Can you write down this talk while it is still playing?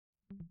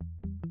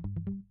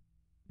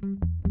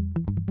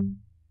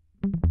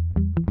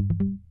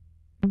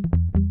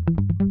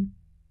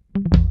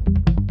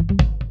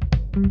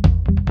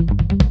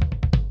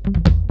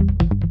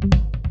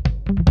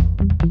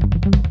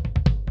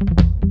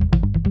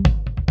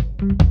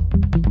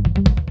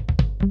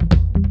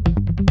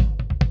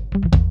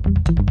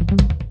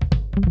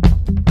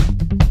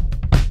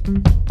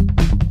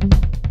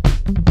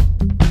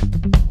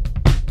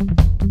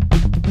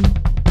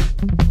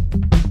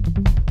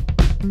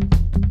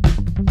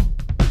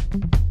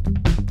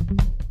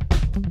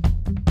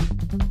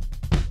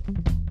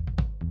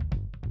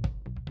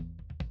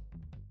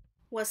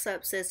What's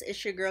up, sis?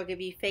 It's your girl Give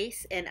You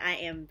Face, and I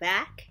am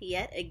back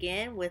yet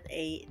again with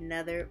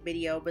another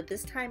video, but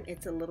this time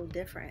it's a little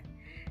different.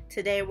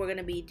 Today we're going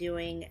to be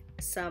doing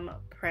some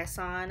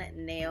press-on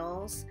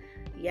nails.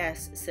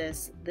 Yes,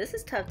 sis, this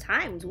is tough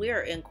times. We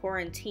are in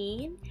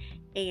quarantine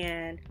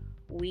and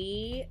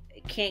we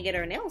can't get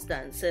our nails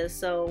done, sis,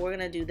 so we're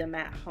going to do them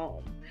at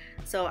home.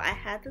 So I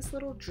had this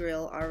little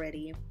drill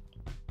already.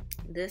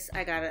 This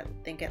I got, I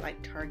think, at like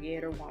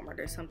Target or Walmart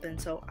or something.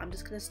 So I'm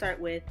just going to start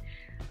with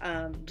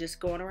just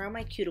going around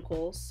my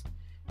cuticles.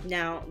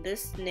 Now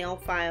this nail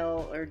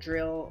file or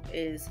drill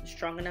is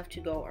strong enough to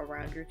go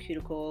around your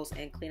cuticles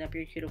and clean up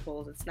your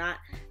cuticles. It's not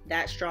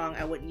that strong.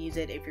 I wouldn't use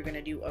it if you're going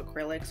to do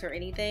acrylics or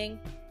anything,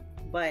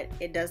 but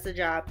it does the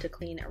job to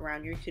clean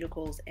around your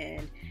cuticles,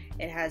 and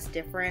it has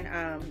different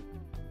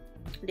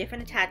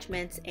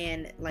attachments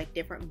and like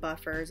different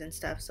buffers and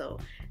stuff. So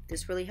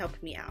this really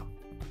helped me out.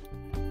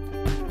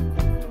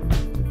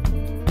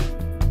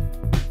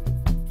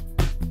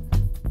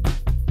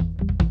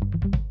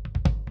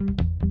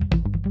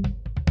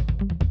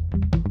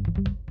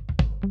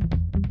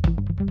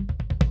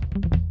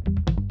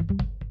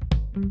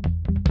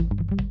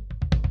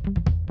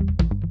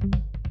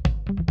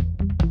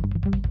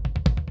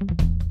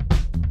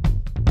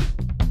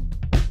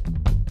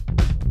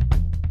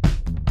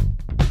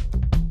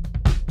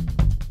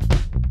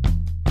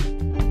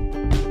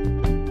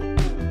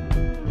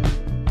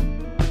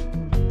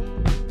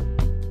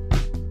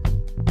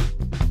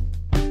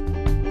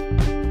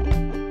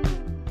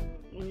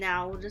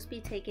 Now we'll just be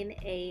taking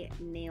a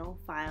nail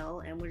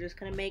file and we're just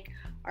going to make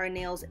our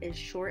nails as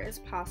short as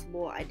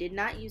possible. I did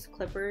not use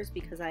clippers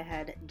because I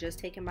had just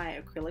taken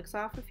my acrylics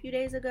off a few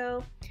days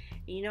ago.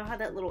 And you know how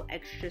that little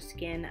extra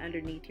skin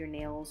underneath your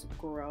nails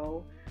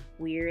grow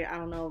weird? I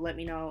don't know, let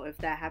me know if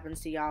that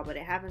happens to y'all, but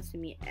it happens to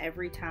me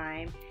every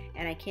time,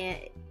 and I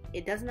can't,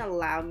 it doesn't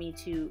allow me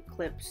to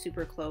clip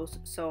super close,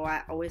 so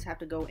I always have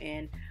to go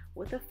in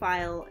with a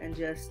file and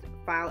just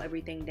file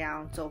everything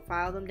down. So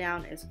file them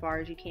down as far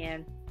as you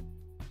can,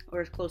 or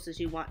as close as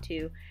you want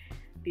to,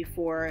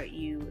 before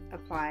you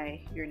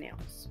apply your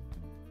nails.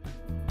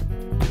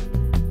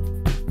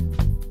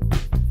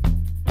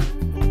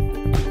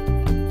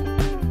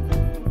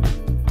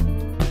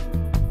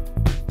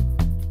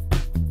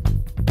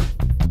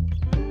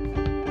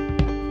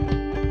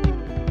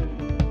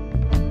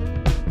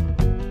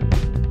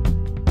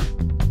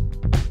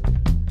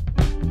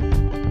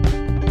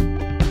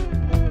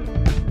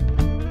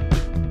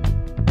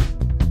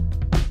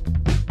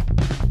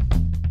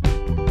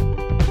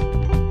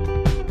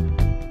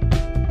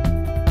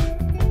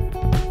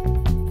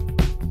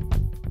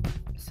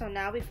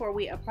 Now before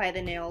we apply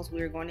the nails,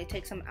 we're going to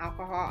take some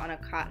alcohol on a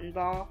cotton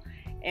ball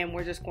and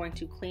we're just going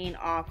to clean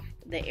off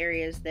the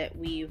areas that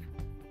we've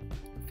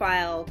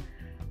filed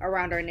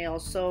around our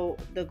nails, so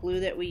the glue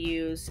that we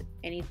use,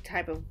 any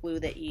type of glue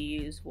that you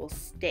use, will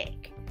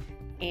stick,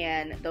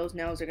 and those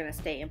nails are going to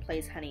stay in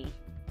place, honey.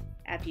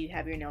 After you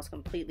have your nails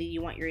completely,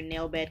 you want your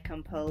nail bed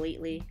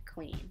completely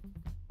clean.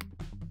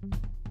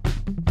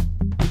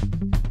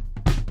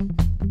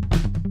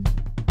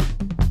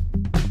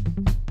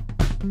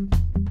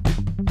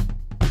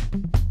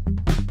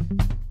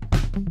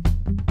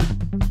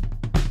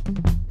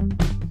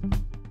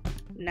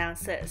 Now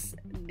sis,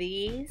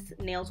 these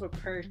nails were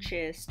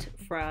purchased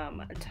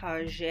from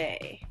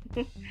Target.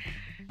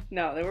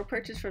 No, they were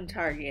purchased from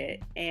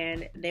Target,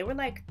 and they were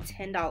like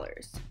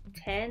 $10.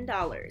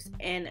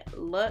 And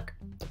look,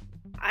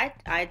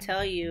 I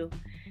tell you,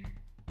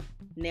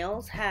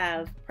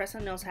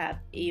 press-on nails have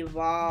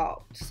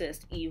evolved,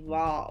 sis,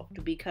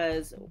 evolved,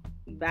 because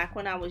back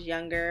when I was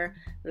younger,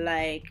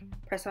 like,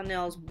 press-on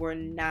nails were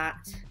not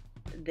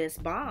this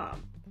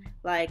bomb.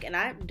 Like,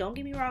 and don't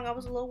get me wrong, I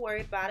was a little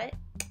worried about it.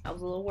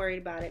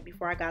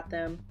 Before I got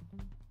them,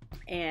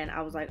 and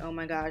I was like, oh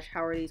my gosh,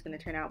 how are these going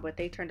to turn out? But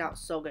they turned out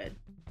so good.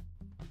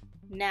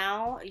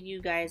 Now you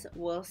guys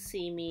will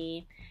see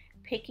me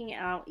picking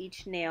out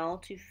each nail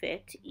to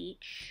fit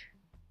each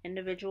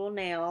individual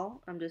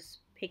nail. I'm just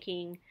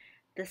picking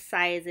the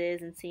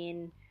sizes and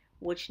seeing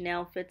which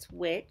nail fits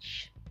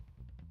which,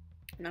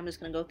 and I'm just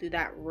going to go through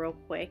that real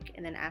quick,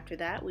 and then after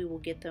that we will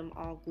get them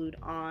all glued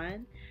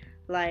on.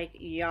 Like,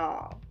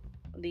 y'all,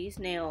 these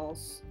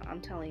nails,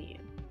 I'm telling you,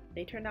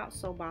 they turned out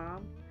so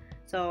bomb.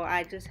 So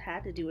I just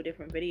had to do a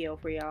different video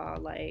for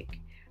y'all. Like,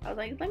 I was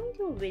like, let me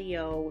do a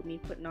video with me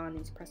putting on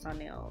these press-on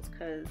nails,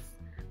 because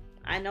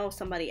I know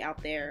somebody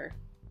out there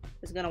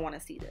is gonna want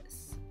to see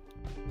this.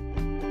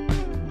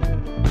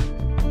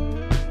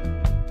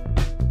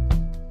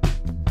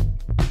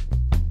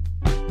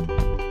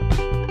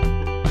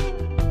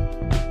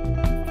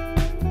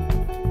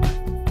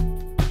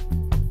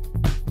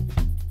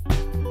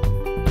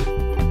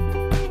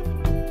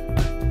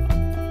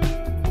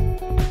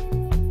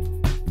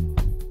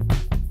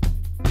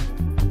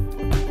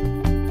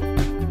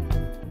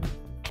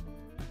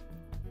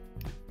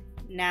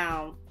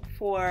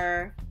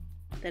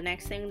 the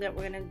next thing that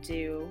we're gonna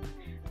do,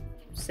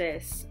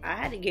 sis, I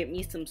had to get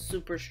me some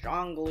super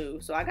strong glue.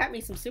 So I got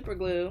me some super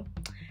glue,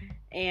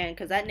 and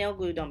because that nail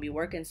glue don't be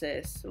working,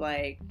 sis.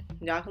 Like,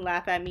 y'all can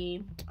laugh at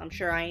me. I'm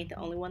sure I ain't the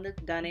only one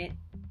that's done it.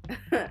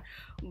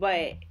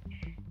 But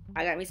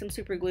I got me some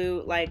super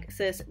glue. Like,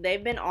 sis,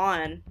 they've been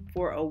on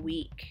for a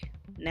week.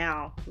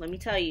 Now, let me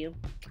tell you,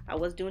 I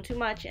was doing too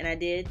much, and I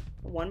did.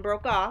 One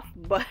broke off,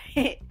 but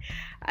I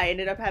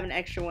ended up having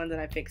extra ones,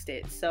 and I fixed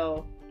it.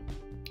 So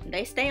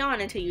they stay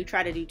on until you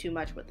try to do too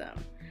much with them.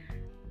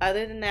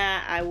 Other than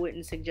that, I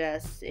wouldn't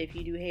suggest. If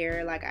you do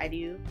hair like I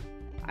do,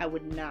 I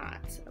would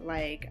not.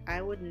 Like,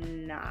 I would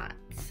not.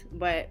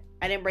 But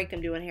I didn't break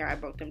them doing hair. I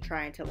broke them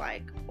trying to,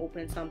 like,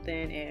 open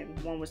something,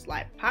 and one was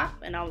like pop,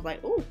 and I was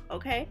like, ooh,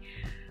 okay.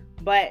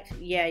 But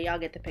yeah, y'all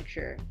get the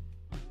picture.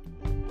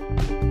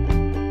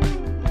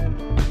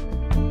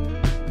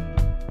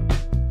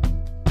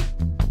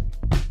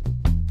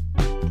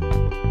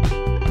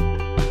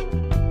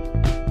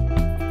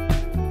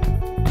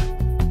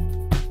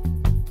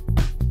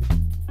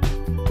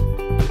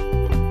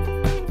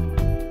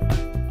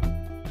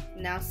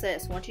 Now,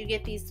 sis, once you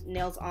get these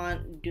nails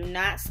on, do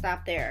not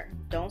stop there.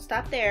 Don't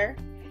stop there.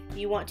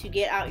 You want to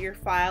get out your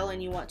file,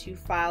 and you want to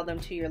file them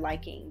to your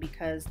liking,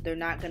 because they're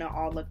not gonna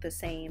all look the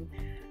same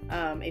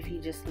if you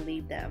just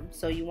leave them.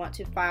 So you want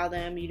to file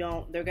them.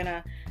 They're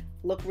gonna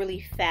look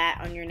really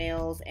fat on your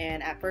nails,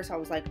 and at first I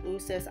was like, ooh,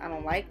 sis, I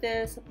don't like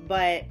this,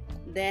 but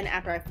then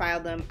after I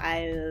filed them,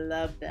 I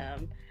love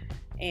them.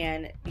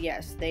 And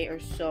yes, they are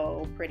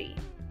so pretty.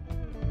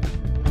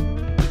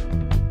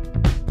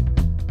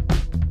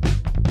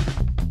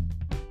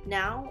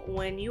 Now,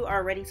 when you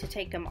are ready to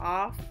take them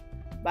off,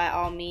 by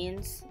all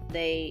means,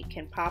 they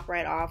can pop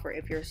right off, or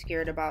if you're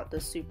scared about the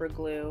super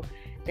glue,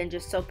 then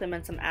just soak them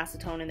in some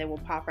acetone and they will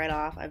pop right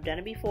off. I've done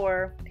it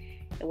before.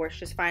 It works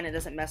just fine. It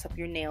doesn't mess up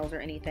your nails or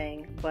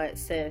anything. But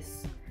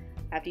sis,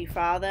 after you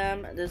file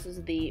them, this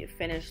is the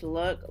finished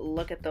look.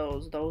 Look at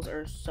those. Those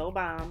are so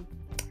bomb.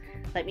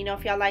 Let me know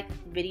if y'all like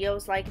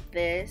videos like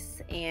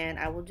this, and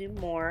I will do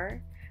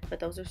more. But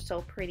those are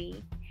so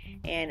pretty.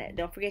 And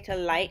don't forget to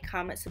like,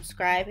 comment,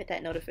 subscribe, hit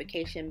that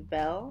notification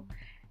bell.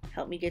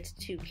 Help me get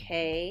to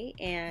 2K.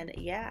 And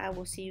yeah, I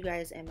will see you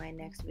guys in my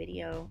next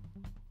video.